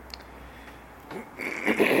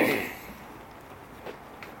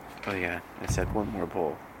 Oh yeah, I said one more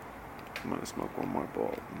bowl. I'm gonna smoke one more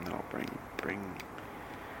bowl, and then I'll bring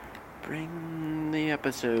the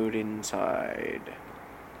episode inside.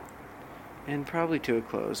 And probably to a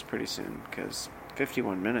close pretty soon, because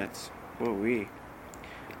 51 minutes. Whoa-wee.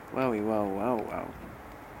 Wowie, wow, wow, wow.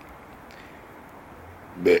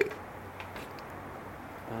 Bleh.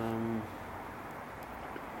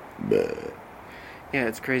 Bleh. Yeah,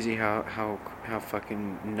 it's crazy how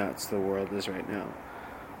fucking nuts the world is right now.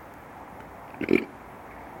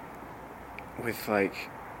 With, like,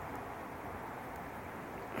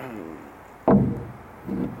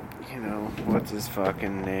 you know, what's his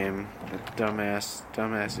fucking name? The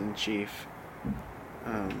dumbass in chief.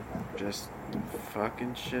 Just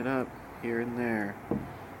fucking shit up here and there.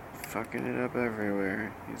 Fucking it up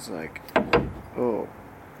everywhere. He's like, oh,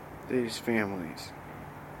 these families.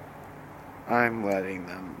 I'm letting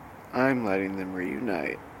them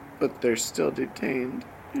reunite. But they're still detained.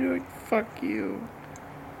 You're like, fuck you.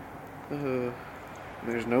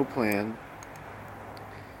 There's no plan.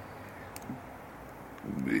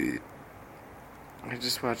 I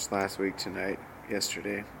just watched Last Week Tonight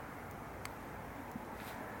yesterday.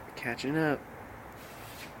 Catching up,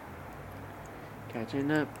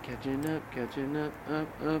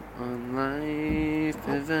 up on life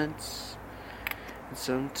events. And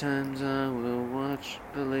sometimes I will watch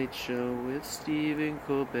The Late Show with Stephen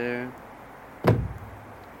Colbert.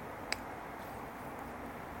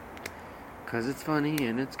 'Cause it's funny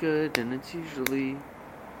and it's good and it's usually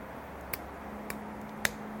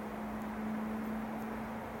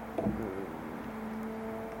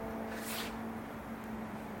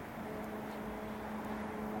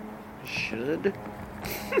should.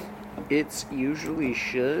 It's usually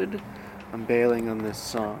should. I'm bailing on this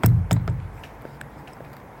song.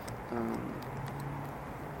 Oh,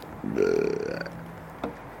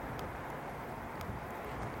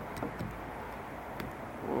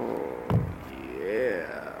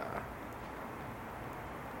 yeah.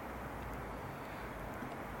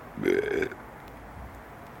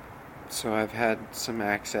 So I've had some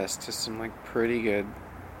access to some like pretty good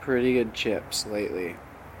chips lately.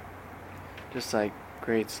 Just like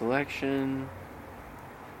great selection,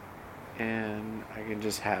 and I can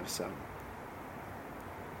just have some.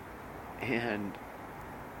 And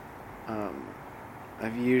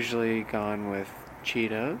I've usually gone with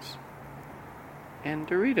Cheetos and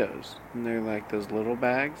Doritos, and they're like those little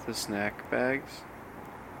bags, the snack bags.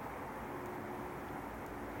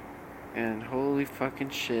 And holy fucking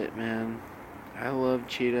shit, man, I love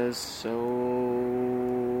Cheetos so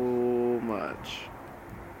much.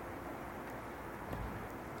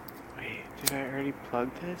 Did I already plug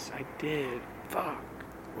this? I did. Fuck.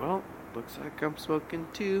 Well, looks like I'm smoking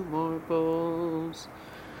 2 more bowls.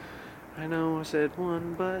 I know I said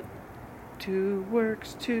 1, but 2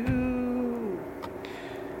 works too.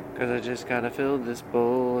 'Cause I just gotta fill this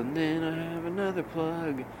bowl, and then I have another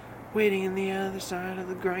plug waiting in the other side of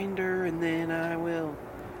the grinder, and then I will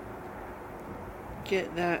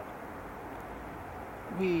get that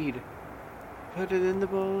weed, put it in the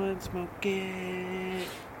bowl, and smoke it.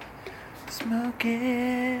 Smoke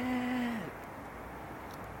it.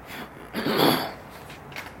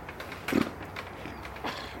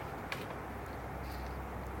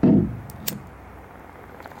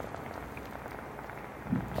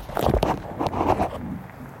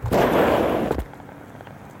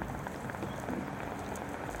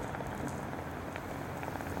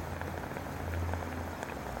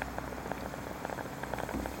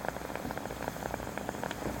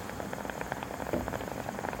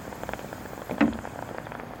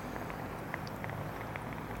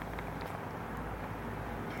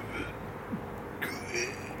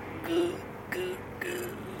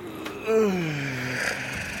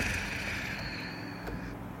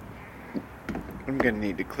 gonna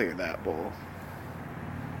need to clear that bowl.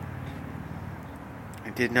 I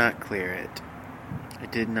did not clear it. I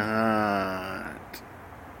did not.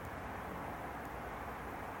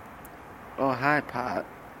 Oh, hi, Pot.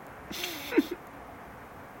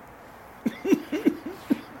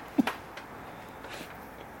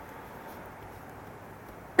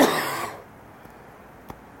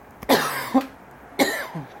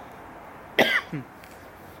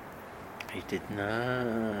 I did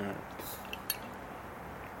not.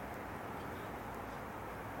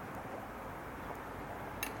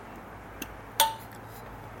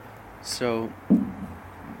 So,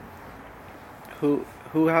 who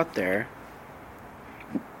out there,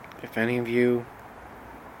 if any of you,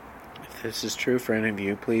 if this is true for any of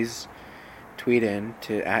you, please tweet in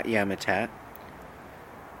to @Yamatat.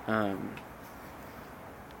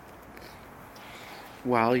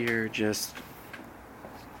 While you're just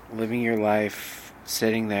living your life,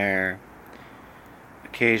 sitting there,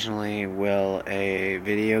 occasionally will a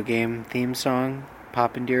video game theme song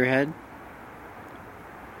pop into your head?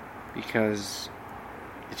 Because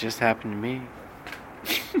it just happened to me.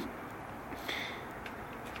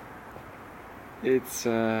 It's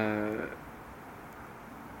a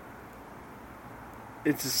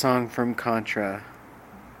song from Contra,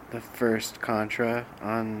 the first Contra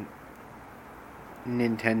on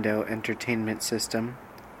Nintendo Entertainment System,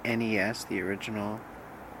 NES, the original.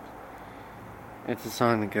 It's a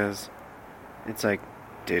song that goes, it's like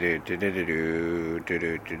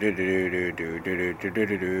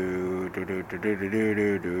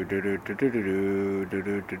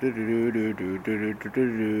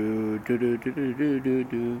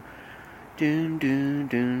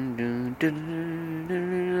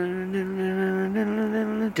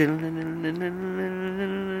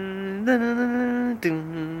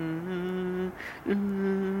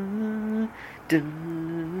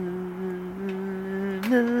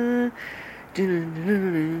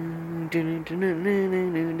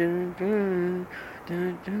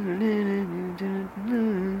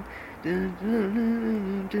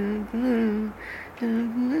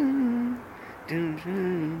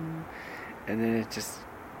and then it just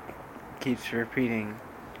keeps repeating.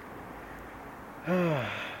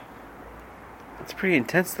 It's pretty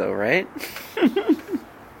intense though, right?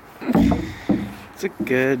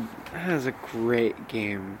 That is a great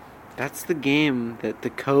game. That's the game that the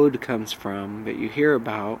code comes from, that you hear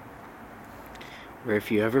about, where if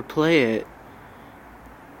you ever play it,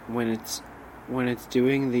 when it's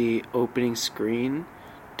doing the opening screen,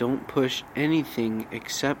 don't push anything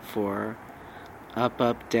except for up,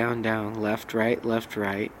 up, down, down, left, right,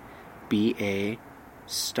 BA,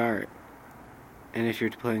 start. And if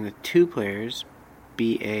you're playing with 2 players,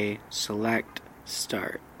 BA, select,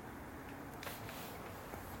 start.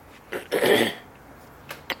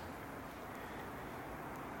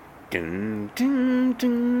 Dun, dun,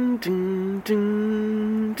 dun, dun,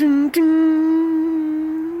 dun, dun,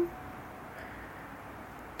 dun.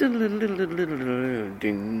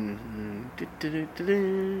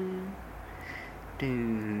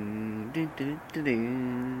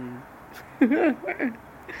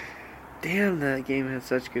 Damn, that game has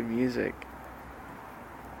such good music.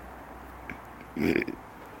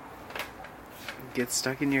 Gets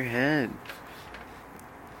stuck in your head.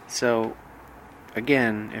 So,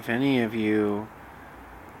 again, if any of you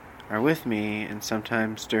are with me, and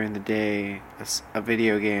sometimes during the day a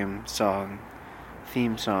video game song,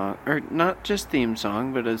 theme song, or not just theme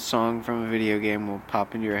song, but a song from a video game will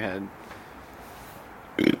pop into your head,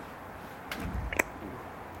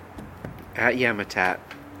 @Yamatat,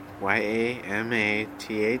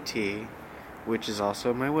 YAMATAT, which is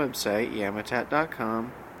also my website,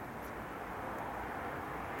 yamatat.com.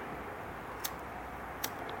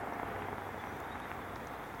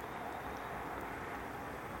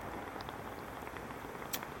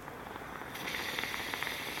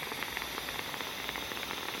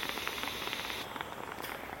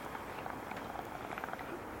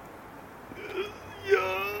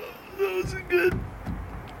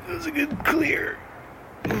 That was a good clear.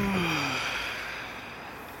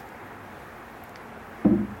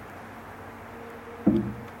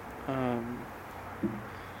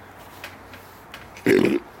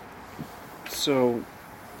 So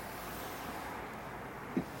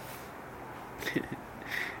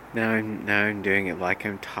now I'm doing it like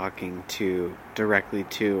I'm talking directly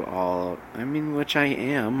to all. I mean, which I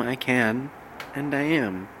am. I can, and I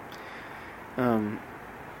am.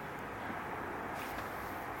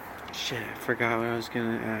 Shit, I forgot what I was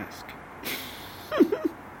gonna ask.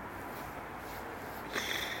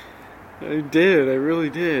 I really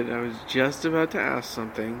did. I was just about to ask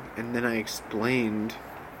something, and then I explained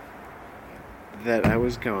that I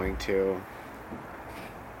was going to.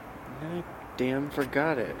 And I damn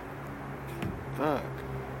forgot it. Fuck.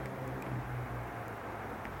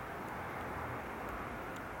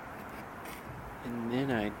 And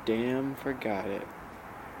then I damn forgot it.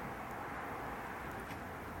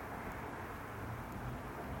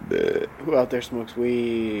 Who out there smokes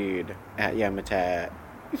weed? At Yamatat.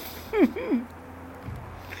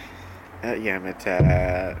 At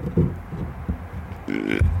Yamatat.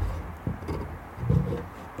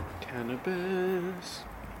 Cannabis.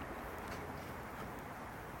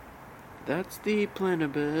 That's the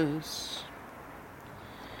planibus.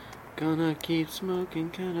 Gonna keep smoking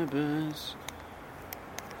cannabis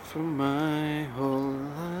for my whole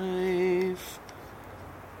life.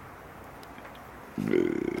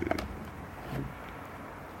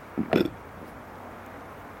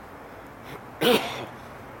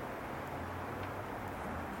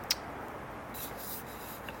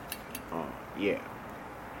 Oh, yeah.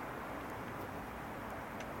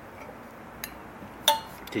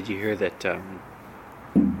 Did you hear that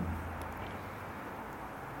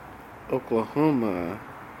Oklahoma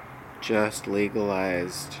just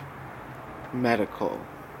legalized medical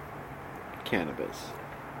cannabis?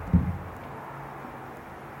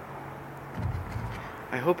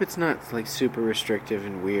 I hope it's not like super restrictive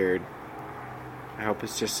and weird. I hope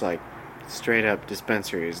it's just like straight up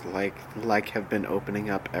dispensaries like have been opening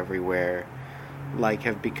up everywhere,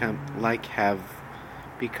 have become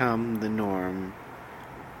the norm,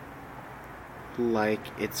 like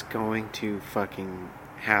it's going to fucking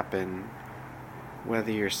happen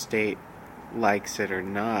whether your state likes it or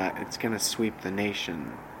not. It's gonna sweep the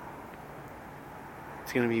nation.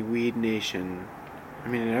 It's gonna be Weed Nation. I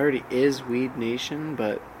mean, it already is Weed Nation,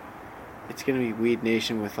 but it's gonna be Weed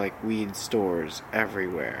Nation with like weed stores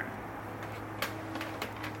everywhere.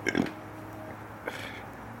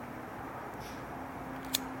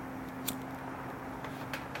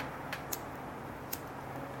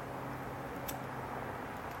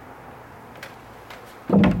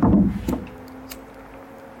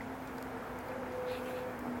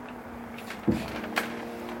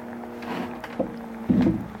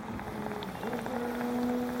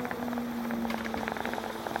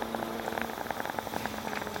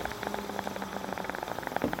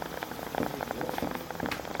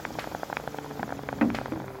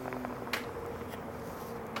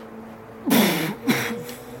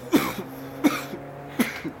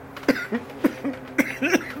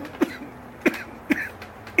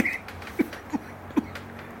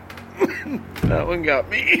 That one got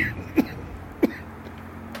me.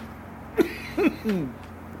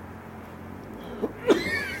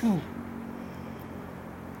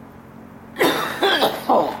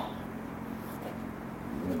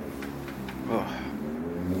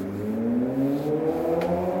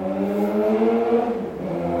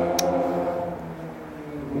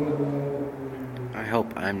 I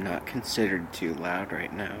hope I'm not considered too loud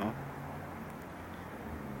right now,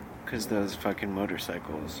 because those fucking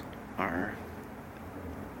motorcycles are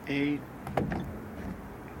a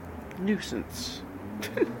nuisance.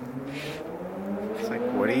 It's like,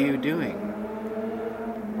 what are you doing?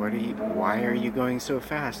 Why are you going so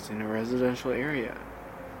fast in a residential area?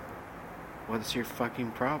 What's your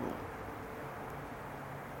fucking problem?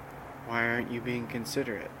 Why aren't you being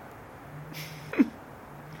considerate?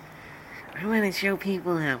 I want to show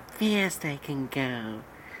people how fast I can go.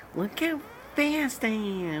 Look how fast I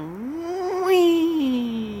am.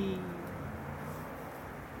 Whee!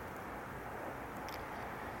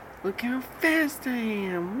 Look how fast I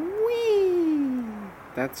am. Whee!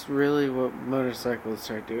 That's really what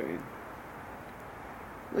motorcycles are doing.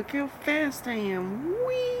 Look how fast I am.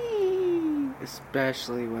 Whee!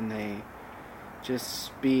 Especially when they just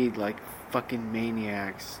speed like fucking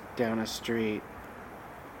maniacs down a street.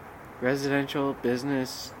 Residential,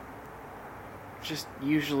 business, just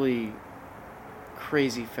usually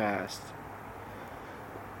crazy fast.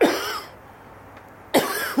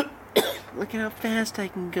 Look at how fast I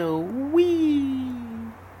can go. Whee!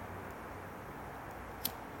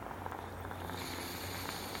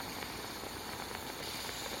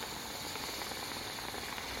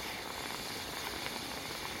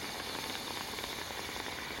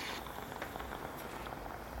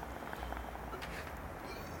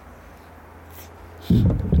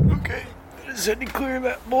 Okay, I just had to clear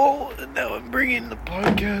that bowl, and now I'm bringing the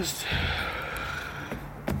podcast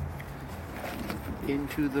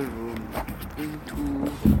into the room, into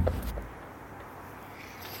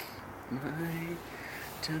my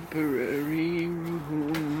temporary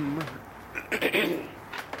room.